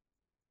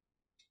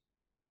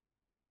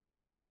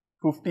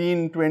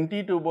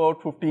 1520 to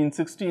about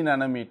 1560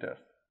 nanometer,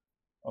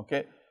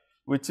 okay,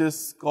 which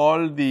is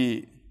called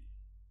the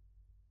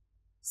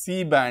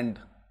C band,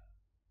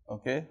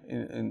 okay,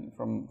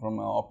 from an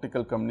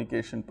optical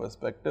communication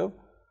perspective.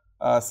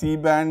 C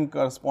band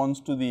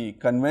corresponds to the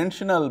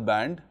conventional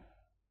band,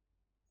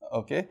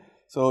 okay.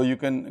 So, you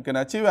can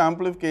achieve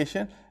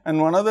amplification, and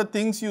one of the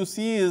things you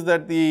see is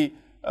that the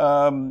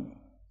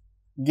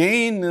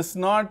gain is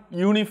not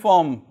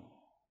uniform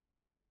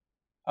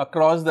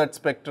across that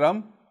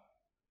spectrum.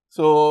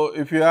 So,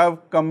 if you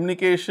have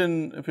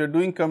communication, if you are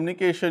doing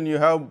communication, you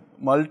have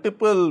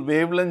multiple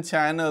wavelength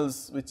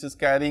channels which is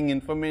carrying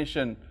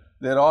information,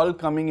 they are all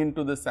coming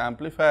into this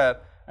amplifier,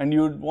 and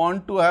you would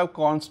want to have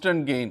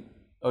constant gain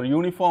or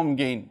uniform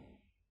gain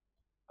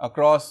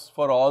across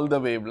for all the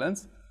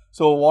wavelengths.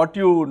 So, what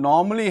you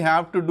normally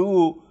have to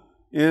do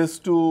is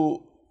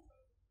to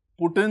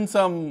put in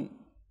some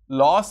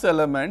loss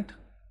element,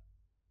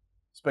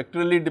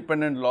 spectrally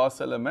dependent loss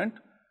element,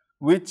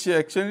 which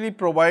actually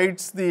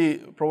provides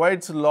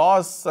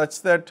loss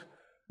such that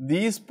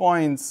these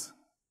points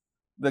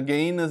the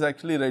gain is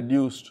actually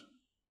reduced.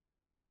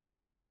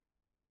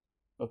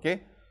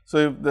 Okay.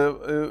 So,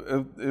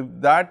 if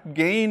that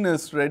gain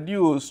is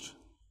reduced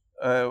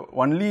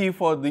only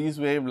for these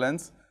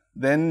wavelengths,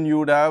 then you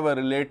would have a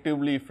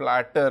relatively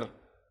flatter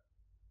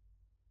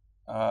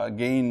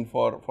gain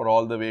for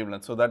all the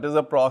wavelengths. So, that is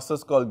a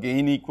process called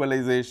gain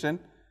equalization,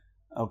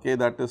 okay,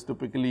 that is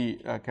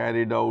typically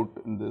carried out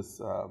in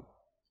this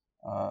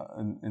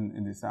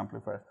in this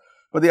amplifier.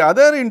 But the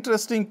other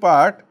interesting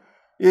part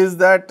is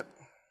that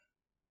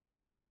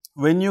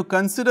when you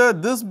consider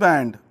this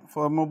band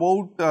from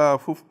about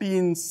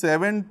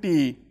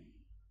 1570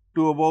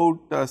 to about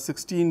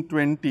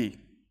 1620,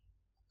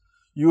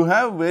 you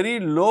have very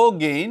low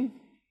gain,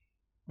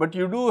 but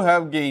you do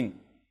have gain,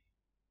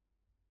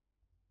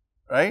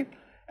 right,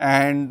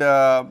 and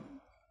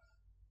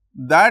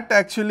that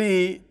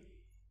actually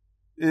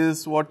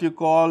is what you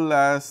call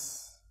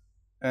as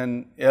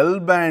an L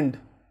band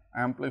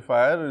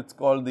amplifier. It is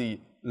called the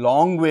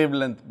long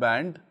wavelength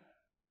band,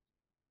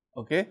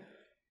 okay.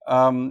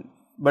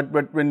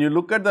 But when you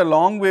look at the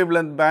long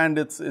wavelength band,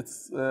 it's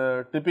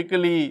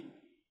typically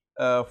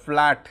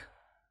flat.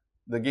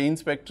 The gain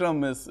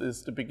spectrum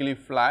is typically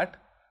flat.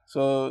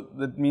 So,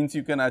 that means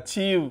you can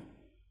achieve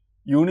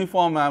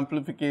uniform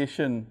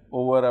amplification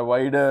over a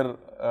wider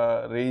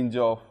range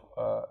of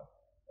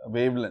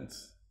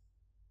wavelengths,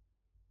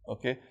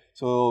 okay.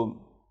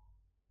 So,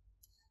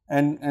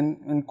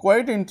 and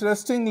quite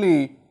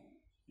interestingly,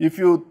 if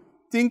you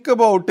think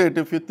about it,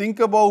 if you think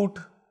about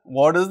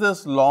what is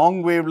this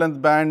long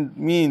wavelength band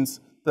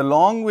means, the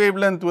long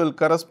wavelength will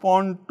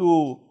correspond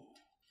to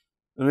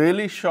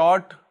really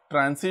short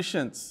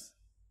transitions,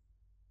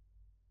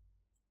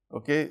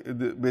 okay,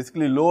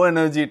 basically low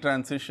energy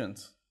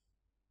transitions,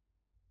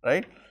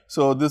 right.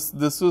 So,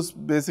 this was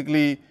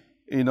basically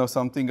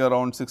something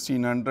around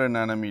 1600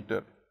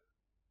 nanometer,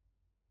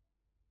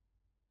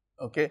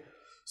 okay.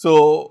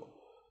 So,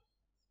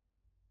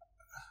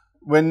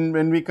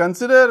 when we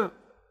consider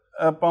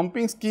a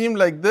pumping scheme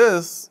like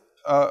this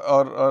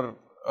or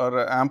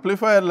an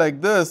amplifier like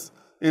this,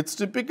 it is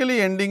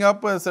typically ending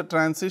up as a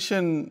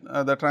transition,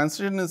 the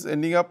transition is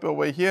ending up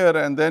over here,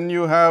 and then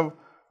you have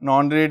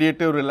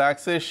non-radiative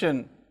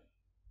relaxation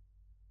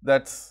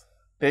that is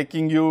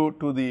taking you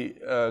to the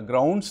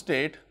ground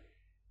state,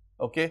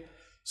 okay.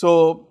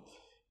 So,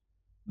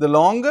 at the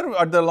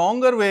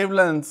longer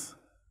wavelengths,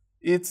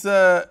 it's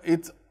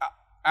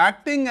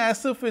acting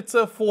as if it's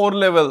a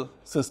 4-level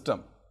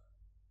system,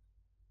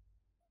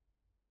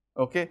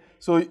 okay.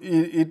 So,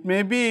 it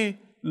may be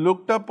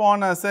looked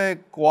upon as a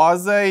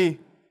quasi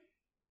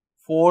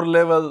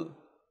 4-level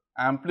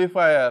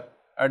amplifier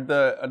at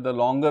the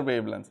longer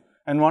wavelengths,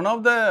 and one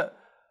of the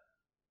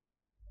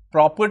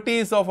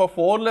properties of a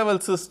 4-level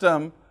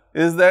system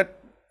is that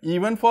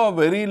even for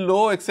very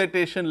low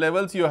excitation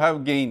levels you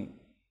have gain,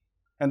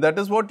 and that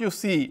is what you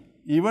see.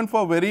 Even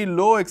for very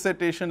low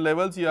excitation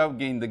levels you have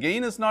gain. The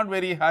gain is not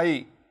very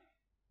high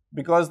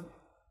because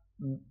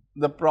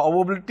the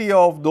probability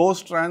of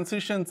those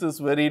transitions is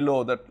very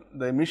low, that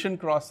the emission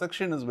cross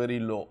section is very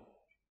low,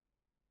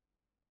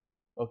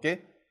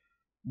 okay.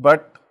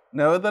 But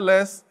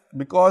nevertheless,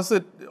 because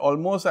it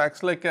almost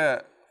acts like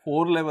a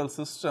 4-level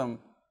system,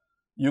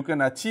 you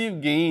can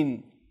achieve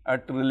gain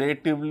at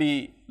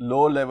relatively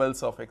low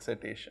levels of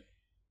excitation.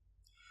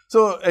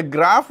 So, a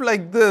graph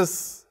like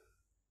this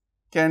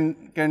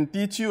can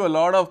teach you a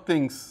lot of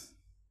things,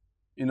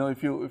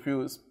 if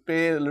you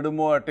pay a little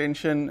more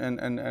attention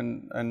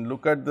and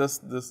look at this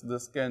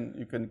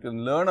you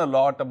can learn a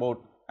lot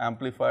about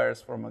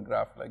amplifiers from a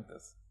graph like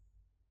this.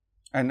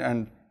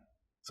 And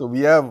so, we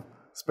have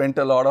spent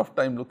a lot of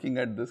time looking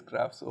at this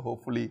graph, so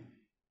hopefully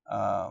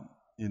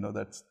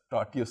that's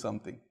taught you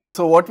something.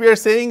 So, what we are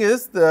saying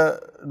is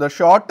the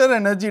shorter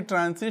energy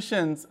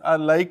transitions are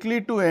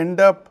likely to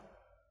end up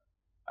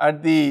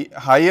at the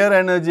higher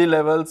energy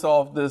levels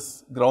of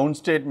this ground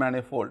state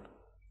manifold,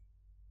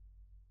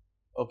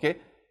 okay.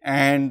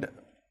 And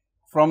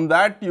from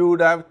that you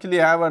would actually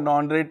have a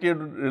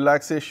non-radiative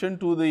relaxation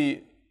to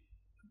the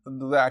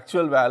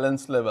actual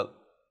valence level,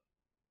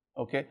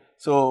 okay.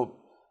 So,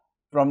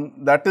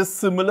 from that is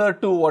similar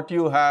to what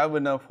you have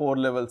in a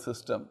 4-level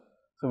system.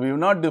 So, we have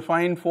not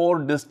defined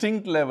 4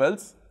 distinct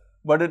levels,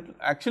 but it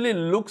actually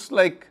looks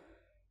like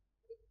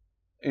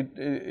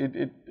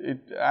it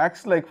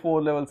acts like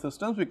 4-level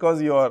systems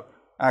because you are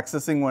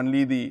accessing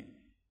only the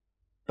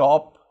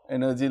top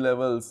energy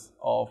levels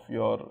of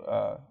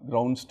your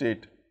ground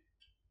state.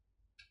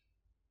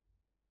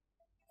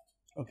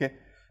 Okay.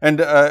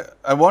 And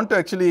I want to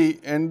actually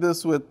end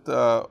this with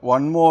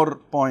one more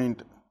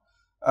point.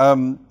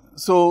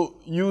 So,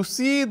 you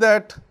see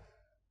that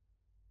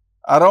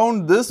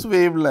around this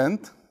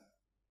wavelength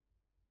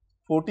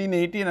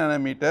 1480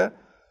 nanometer,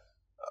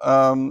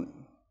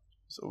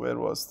 so where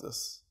was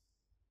this?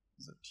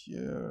 Is it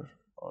here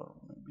or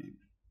maybe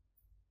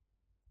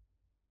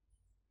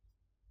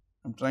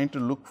I am trying to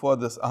look for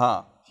this,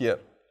 here.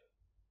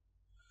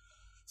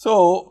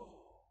 So,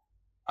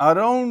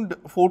 around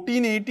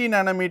 1480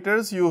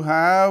 nanometers you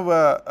have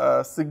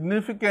a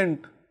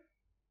significant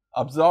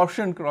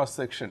absorption cross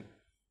section.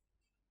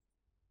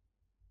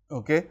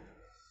 Okay.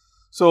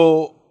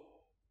 So,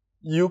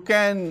 you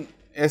can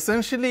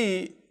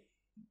essentially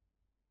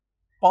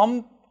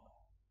pump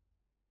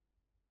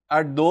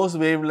at those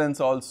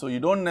wavelengths also. You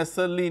do not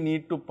necessarily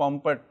need to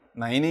pump at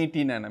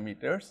 980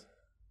 nanometers.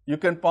 You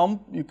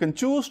can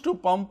choose to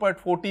pump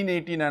at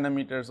 1480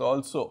 nanometers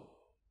also,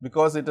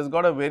 because it has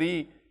got a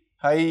very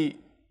high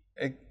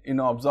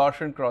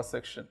absorption cross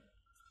section.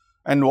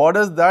 And what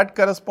does that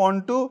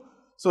correspond to?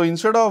 So,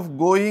 instead of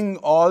going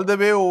all the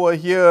way over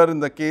here in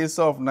the case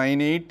of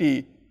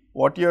 980,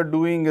 what you are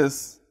doing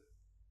is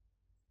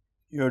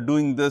you are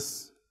doing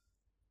this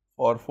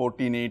for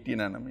 1480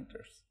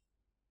 nanometers.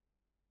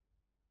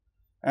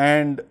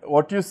 And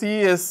what you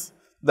see is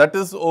that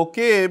is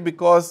okay,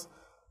 because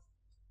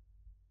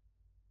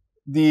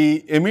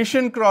the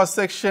emission cross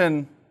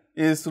section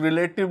is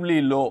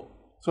relatively low.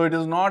 So, it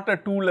is not a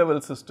two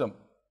level system.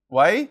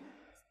 Why?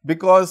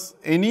 Because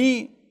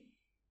any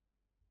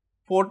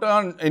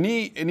photon,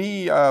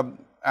 any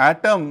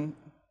atom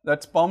that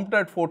is pumped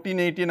at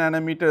 1480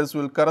 nanometers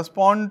will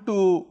correspond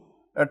to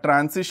a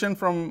transition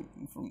from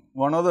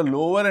one of the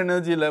lower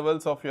energy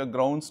levels of your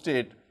ground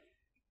state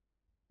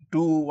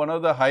to one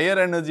of the higher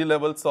energy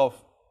levels of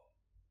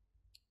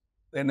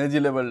energy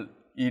level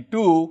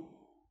E2,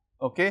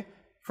 okay,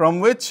 from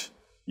which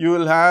you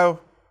will have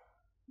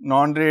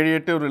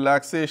non-radiative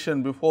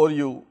relaxation before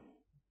you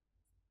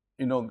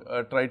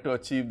try to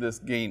achieve this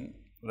gain,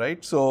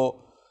 right. So,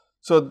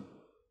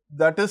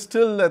 that is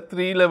still a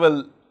 3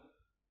 level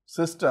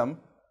system,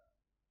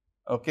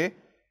 okay,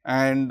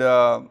 and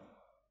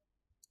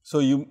so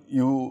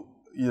you're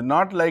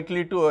not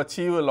likely to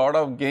achieve a lot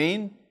of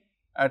gain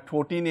at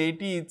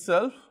 1480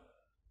 itself,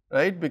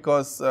 right,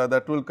 because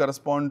that will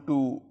correspond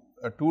to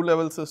a 2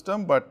 level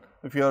system. But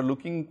if you are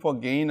looking for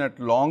gain at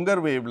longer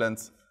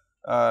wavelengths,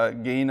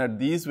 gain at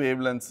these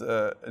wavelengths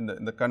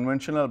in the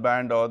conventional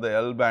band or the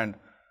L band,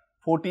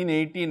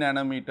 1480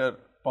 nanometer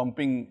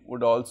pumping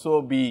would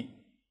also be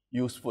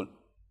useful.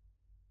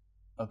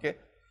 Okay.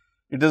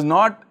 It is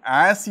not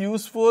as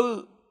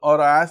useful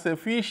or as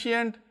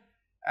efficient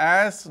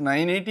as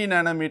 980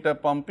 nanometer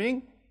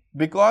pumping,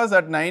 because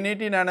at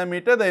 980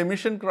 nanometer the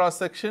emission cross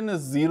section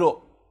is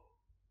 0,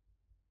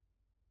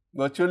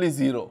 virtually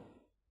 0.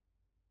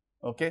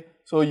 Okay.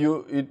 So,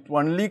 it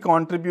only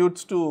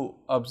contributes to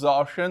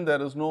absorption,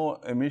 there is no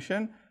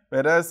emission,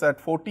 whereas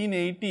at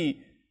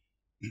 1480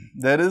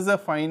 there is a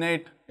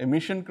finite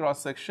emission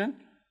cross section.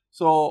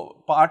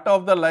 So, part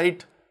of the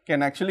light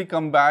can actually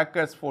come back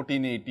as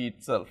 1480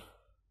 itself.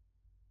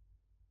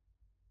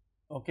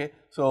 Okay.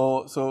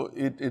 So,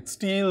 it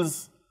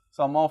steals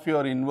some of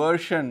your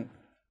inversion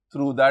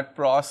through that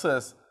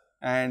process,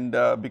 and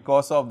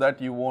because of that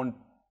you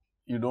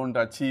do not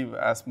achieve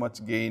as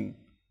much gain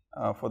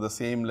for the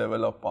same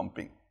level of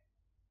pumping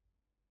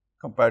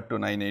compared to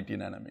 980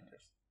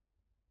 nanometers.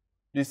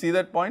 Do you see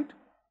that point?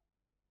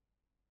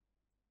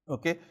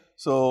 Okay.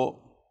 So,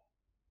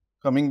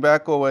 coming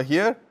back over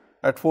here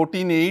at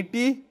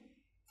 1480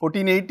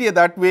 at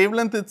that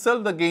wavelength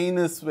itself the gain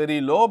is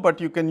very low,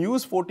 but you can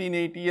use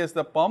 1480 as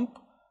the pump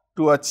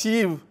to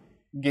achieve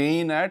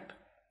gain at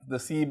the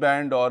C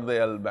band or the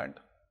L band.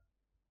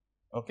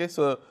 Okay.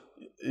 So,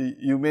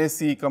 you may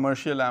see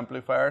commercial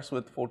amplifiers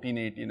with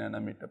 1480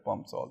 nanometer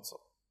pumps also.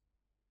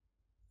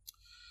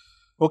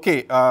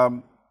 Okay.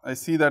 I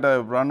see that I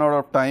have run out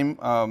of time.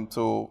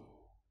 So,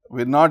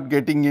 we are not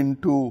getting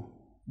into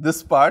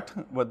this part,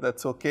 but that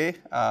is okay.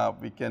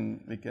 We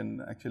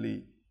can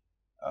actually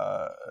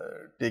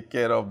take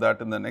care of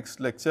that in the next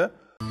lecture.